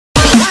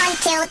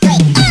2, 3.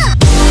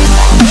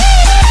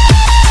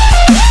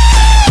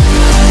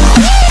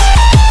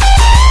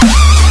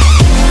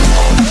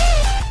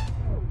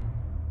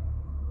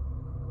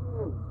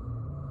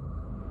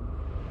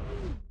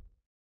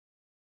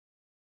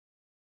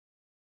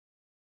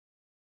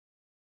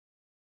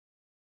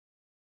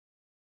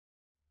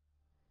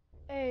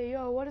 Hey,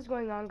 yo, what is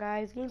going on,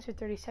 guys?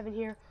 Gamester37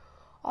 here,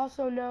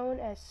 also known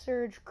as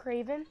Surge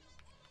Craven.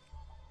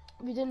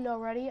 If you didn't know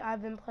already,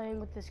 I've been playing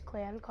with this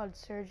clan called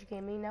Surge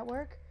Gaming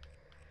Network.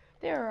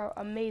 They're an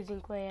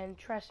amazing clan.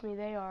 Trust me,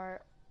 they are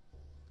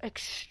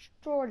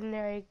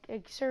extraordinary.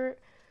 Ventus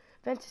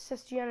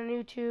SG on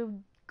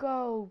YouTube.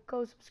 Go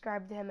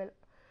subscribe to him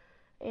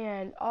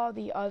and all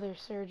the other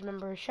Surge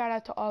members. Shout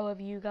out to all of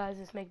you guys.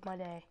 This make my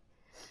day.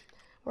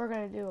 We're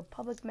going to do a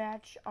public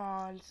match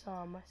on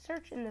some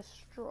Search and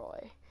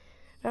Destroy.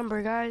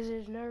 Remember, guys,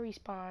 there's no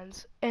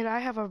respawns. And I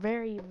have a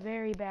very,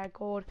 very bad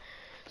cold,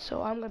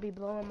 so I'm going to be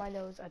blowing my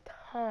nose a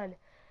ton.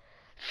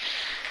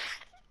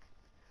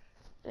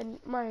 And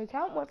my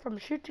account went from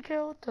Shoot to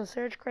Kill to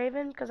Surge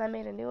Craven because I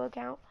made a new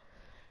account.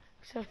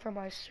 Except for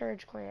my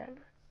Surge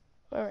clan.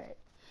 Alright.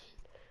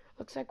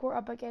 Looks like we're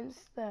up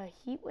against the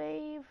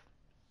Heatwave,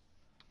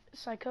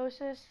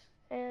 Psychosis,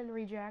 and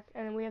Reject,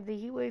 and then we have the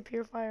Heatwave,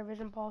 Purifier,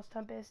 Vision Pulse,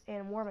 Tempest,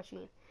 and War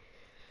Machine.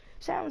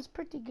 Sounds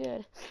pretty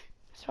good.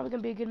 It's probably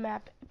gonna be a good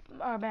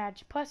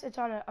match. Plus, it's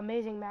on an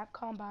amazing map,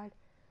 Combine.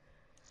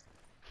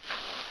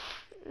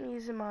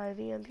 Using my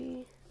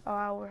VMP. Oh,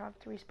 I will have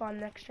to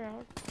respawn next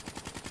round.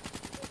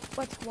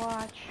 Let's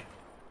watch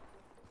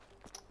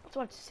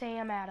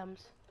Sam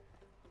Adams.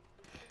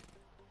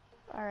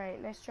 All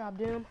right, nice job,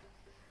 Doom.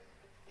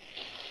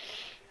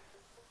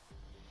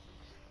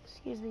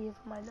 Excuse me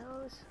for my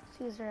nose.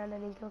 See his around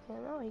any kill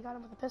cam. Oh, he got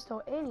him with a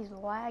pistol, and he's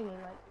lagging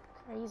like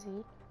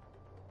crazy.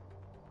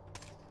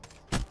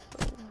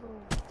 Boom,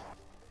 boom.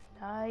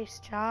 Nice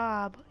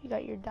job. You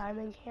got your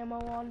diamond camo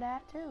on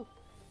that too.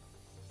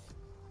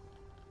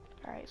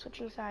 All right,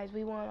 switching sides.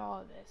 We won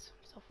all of this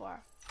so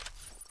far.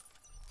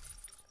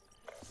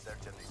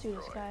 Let's do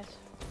this, guys.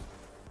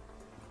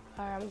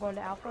 All right, I'm going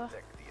to Alpha.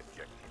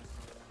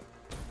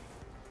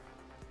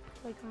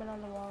 We coming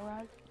on the wall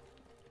run.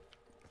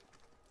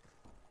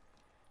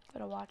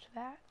 Gotta watch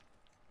that.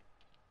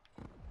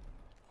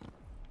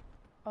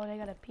 Oh, they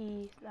got a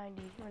P90,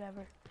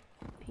 whatever.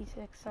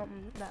 P6,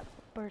 something, that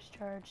burst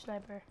charge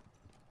sniper.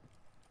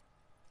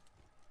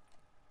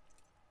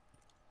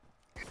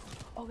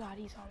 Oh god,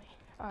 he's on me.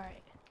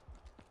 Alright.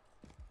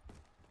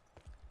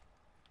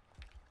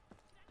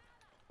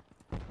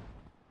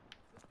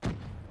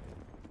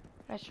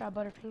 Nice job,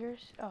 Butterfingers.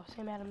 Oh,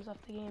 Sam Adams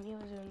left the game. He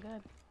was doing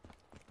good.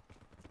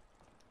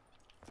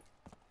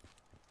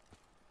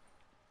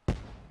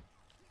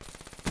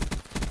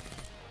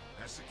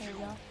 There you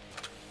go.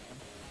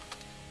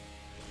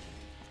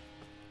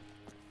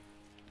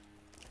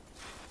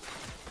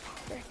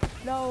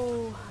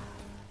 No.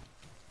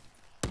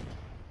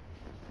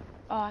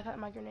 Oh, I thought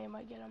my grenade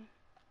might get him.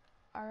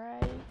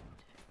 Alright.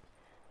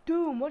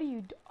 Doom, what are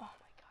you do? Oh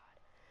my god.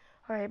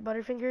 Alright,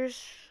 Butterfingers,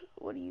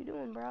 what are you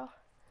doing, bro?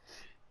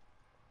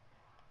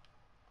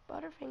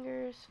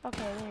 Butterfingers.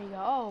 Okay, there you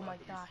go. Oh my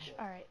gosh.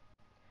 Alright.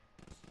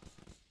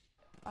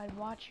 I'd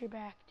watch your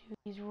back, dude.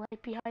 He's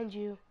right behind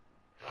you.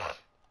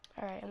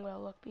 Alright, I'm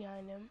gonna look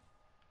behind him.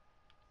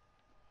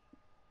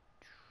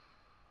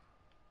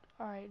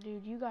 Alright,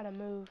 dude, you gotta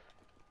move.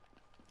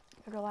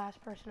 You're the last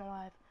person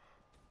alive.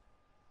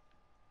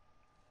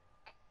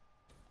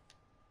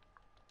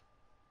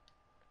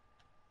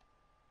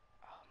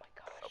 Oh my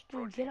gosh,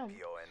 dude, get him.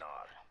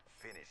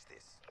 Finish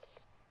this.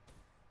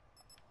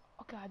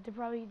 Oh god, they're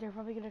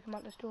probably gonna come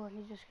out this door and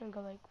he's just gonna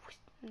go like whoosh,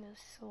 in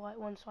this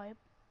one swipe.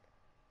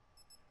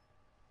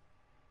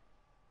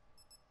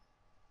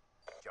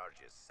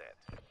 Charges set.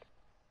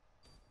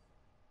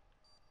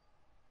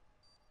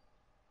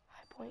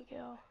 High point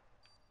kill.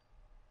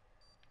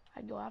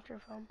 I'd go after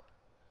him.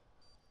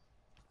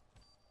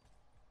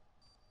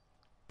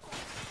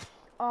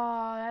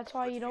 Oh, that's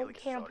why you don't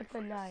camp with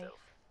the knife.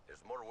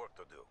 There's more work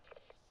to do.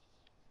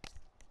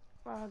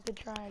 Good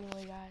try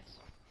anyway, guys.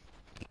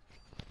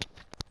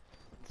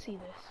 Let's see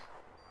this.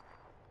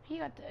 He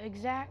got the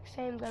exact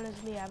same gun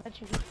as me. I bet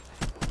you he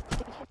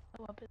can't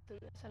blow up in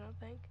this, I don't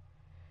think.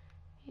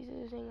 He's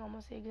using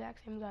almost the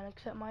exact same gun,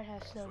 except mine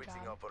has snow job.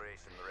 Switching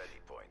operation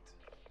ready point.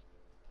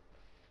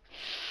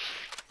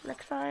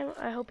 Next time,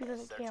 I hope he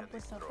doesn't camp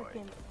with the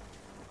freaking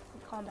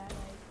combat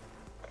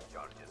knife.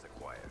 Charges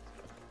acquired.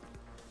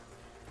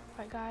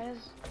 Alright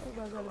guys,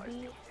 we're gonna go to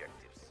B.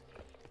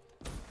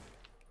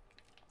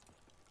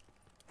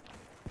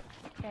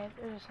 Okay,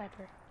 there's a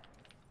sniper.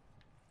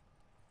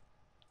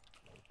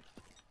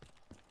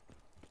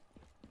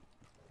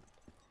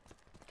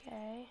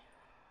 Okay.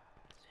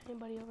 Is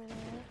anybody over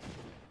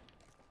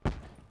there?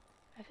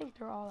 I think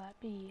they're all at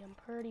B, I'm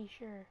pretty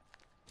sure.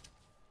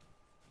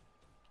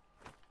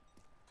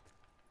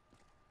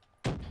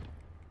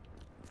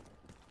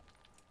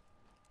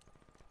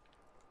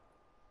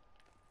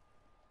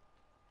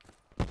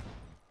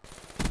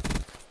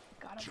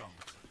 Got him.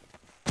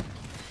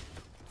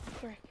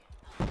 Frick.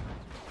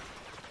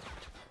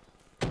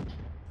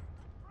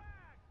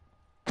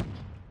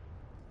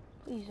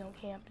 Please don't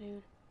camp,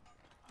 dude.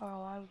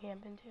 Oh, I'm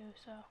camping too,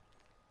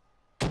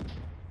 so.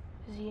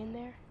 Is he in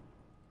there?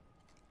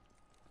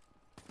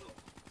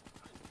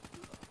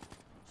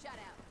 Shut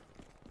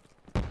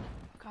out.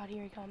 God,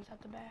 here he comes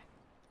at the back.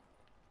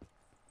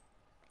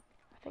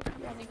 I think I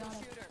probably got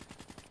him. Shooter.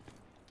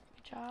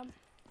 Good job.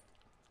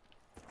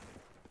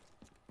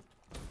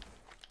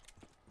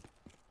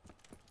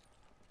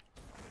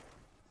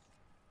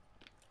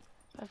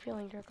 I have a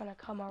feeling they're gonna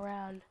come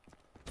around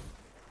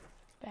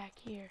back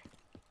here.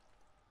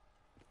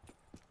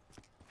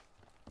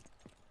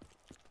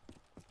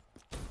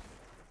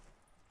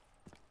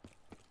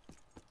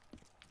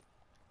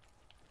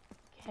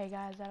 Okay,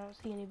 guys, I don't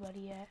see anybody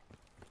yet.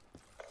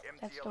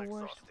 That's the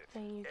worst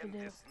thing you can do.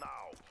 Alright.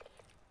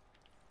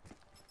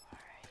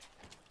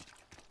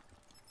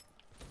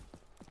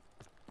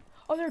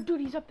 Oh, there,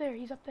 dude, he's up there.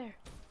 He's up there.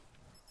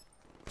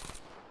 Oh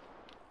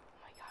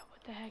my god,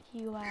 what the heck?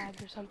 He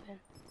lagged or something.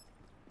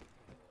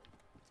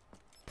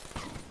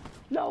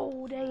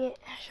 No, dang it.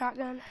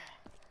 Shotgun.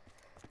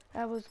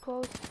 That was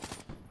close.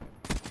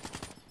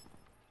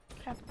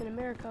 Captain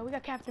America. We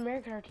got Captain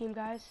America on our team,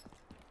 guys.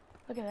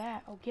 Look at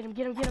that. Oh, get him,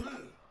 get him, get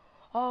him.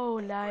 Oh,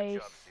 nice.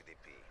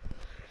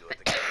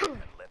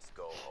 Let's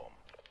go home.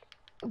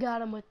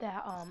 Got him with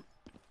that,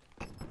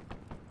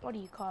 what do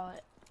you call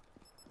it?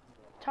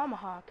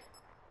 Tomahawk.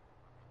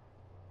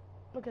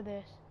 Look at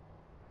this.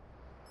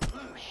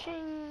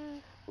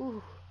 Shing.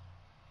 Ooh.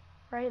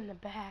 Right in the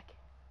back.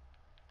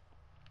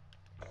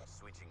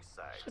 Switching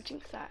sides.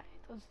 Switching sides.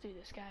 Let's do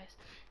this, guys.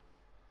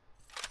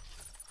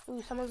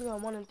 Ooh, someone's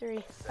going 1 and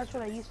 3. That's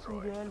what I used to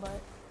be doing,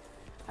 but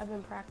I've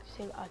been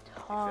practicing a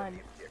ton.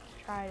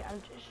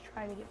 I'm just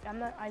trying to get.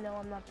 I know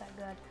I'm not that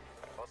good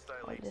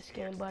at this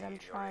game, but I'm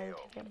trying to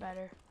get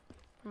better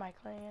for my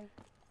clan.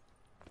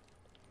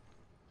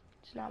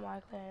 It's not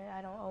my clan.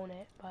 I don't own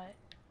it, but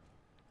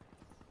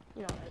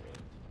you know what I mean.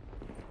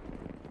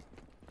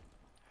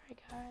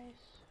 Alright, guys.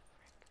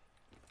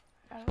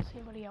 I don't see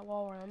anybody at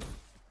wall run.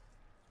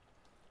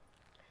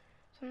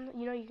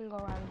 You know you can go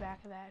around the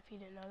back of that if you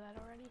didn't know that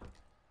already.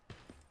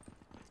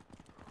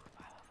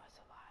 5 of us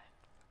alive.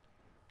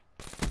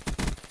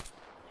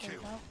 There we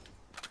go.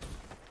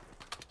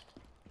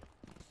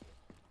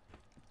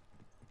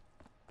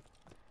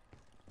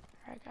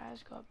 Alright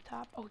guys, go up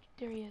top. Oh,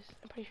 there he is.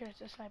 I'm pretty sure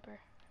it's a sniper,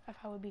 if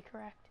I would be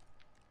correct.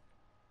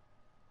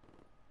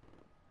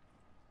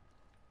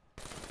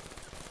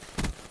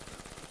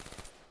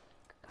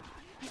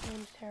 God, my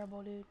aim's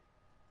terrible, dude.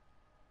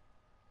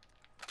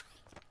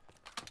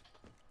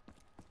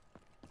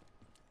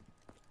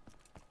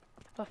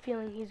 I have a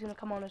feeling he's gonna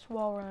come on this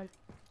wall run.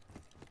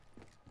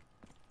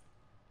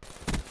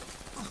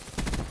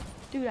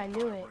 Dude, I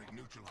knew it.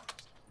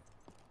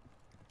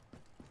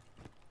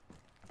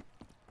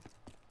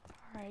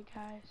 Alright,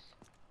 guys.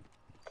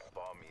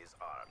 Bomb is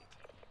armed.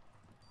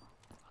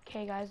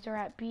 Okay, guys, they're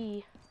at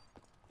B.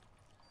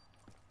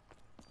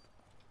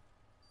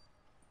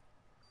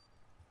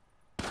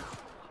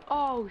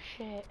 Oh,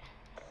 shit.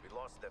 We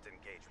lost that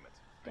engagement.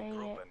 Dang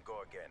Regroup it. and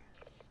go again.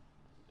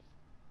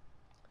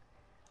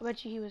 I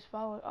bet you he was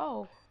following.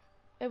 Oh,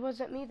 it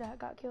wasn't me that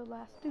got killed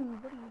last.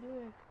 Dude, what are you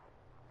doing?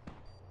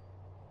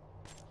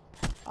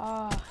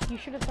 You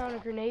should have thrown a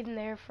grenade in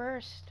there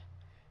first.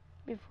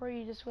 Before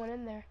you just went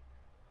in there.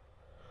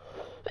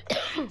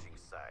 Switching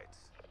sides.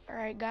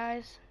 Alright,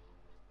 guys.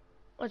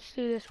 Let's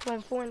do this.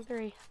 Going 4 and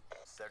 3.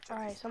 Search and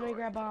Alright, somebody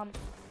destroy. grab bomb.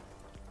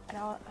 And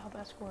I'll help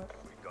escort.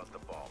 We got the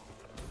bomb.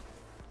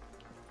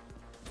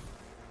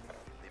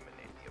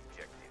 Eliminate the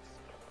objectives.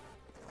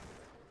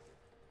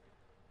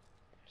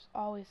 There's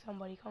always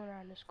somebody coming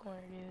around this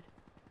corner, dude.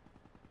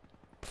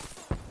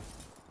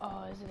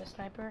 Oh, is it a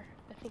sniper?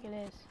 I think it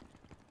is.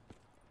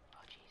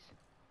 Oh, jeez.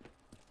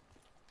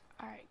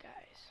 Alright,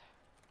 guys.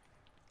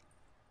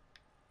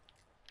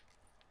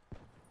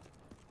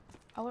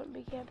 I wouldn't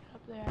be camping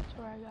up there. That's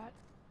where I got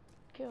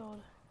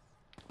killed.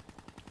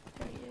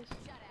 There he is.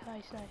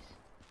 Nice, nice.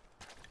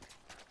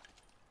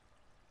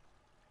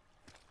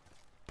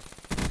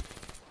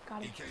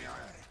 Got him.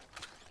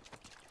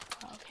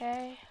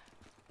 Okay.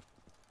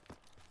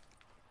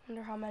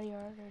 Wonder how many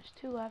are. There's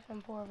 2 left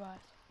and 4 of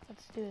us.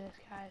 Let's do this,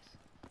 guys.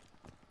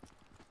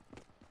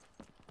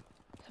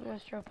 Someone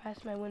just drove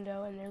past my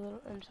window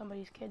and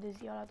somebody's kid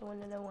just yelled out the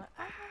window and went,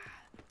 ah!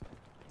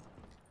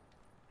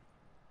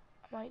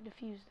 I might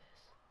defuse this.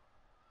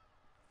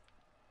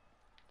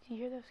 Do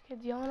you hear those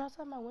kids yelling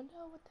outside my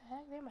window? What the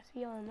heck? They must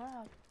be yelling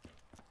loud.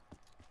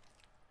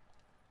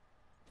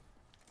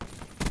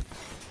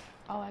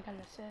 Oh, I got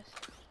an assist.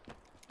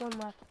 1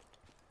 left.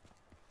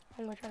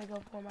 I'm gonna try to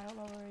go for him. I don't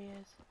know where he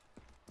is.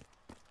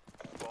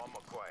 Bomb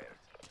acquired.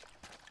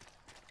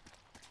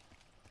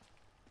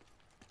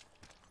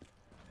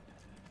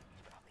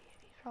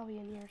 He's probably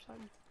in here or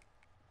something.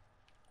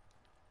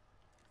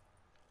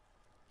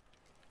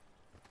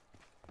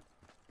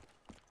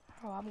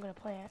 Oh, I'm gonna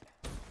plant.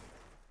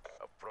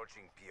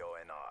 Approaching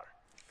PONR.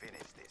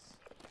 Finish this.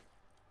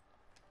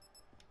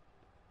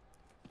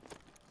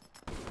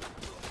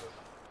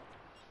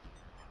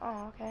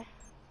 Oh, okay.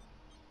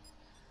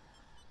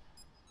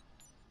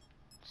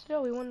 Let's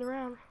still, we won the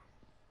round.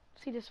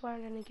 See this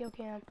one in the kill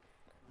cam.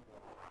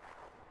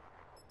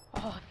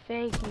 Oh,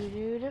 thank you,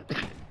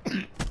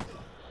 dude.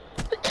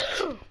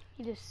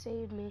 He just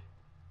saved me.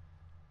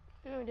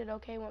 We did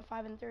okay, went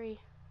 5 and 3.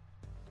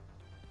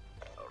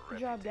 Good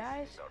job,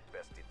 guys. Our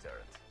best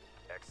deterrent.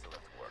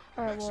 Excellent work.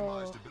 Alright, Maximized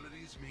well,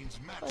 abilities means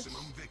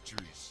maximum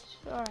victories.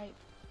 alright,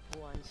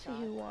 One see shot.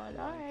 who won.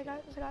 Alright,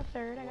 I got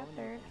third,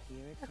 Here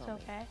it That's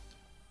comes. okay.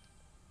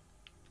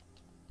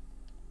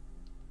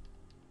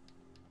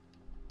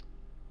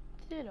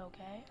 Did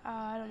okay.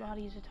 I don't know how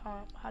to use a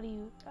taunt. How do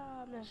you,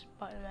 I'm just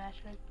button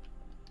mashing.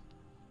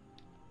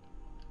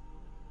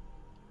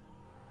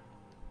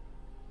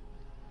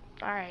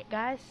 Alright,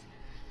 guys.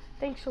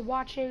 Thanks for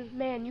watching.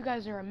 Man, you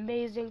guys are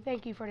amazing.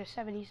 Thank you for the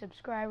 70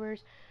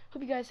 subscribers.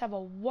 Hope you guys have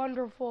a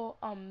wonderful,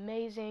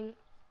 amazing,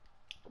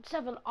 just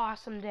have an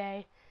awesome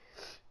day.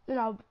 And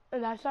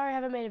I'm sorry I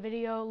haven't made a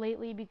video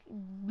lately,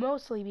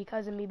 mostly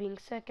because of me being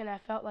sick, and I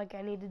felt like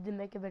I needed to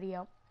make a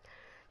video.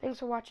 Thanks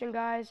for watching,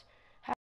 guys.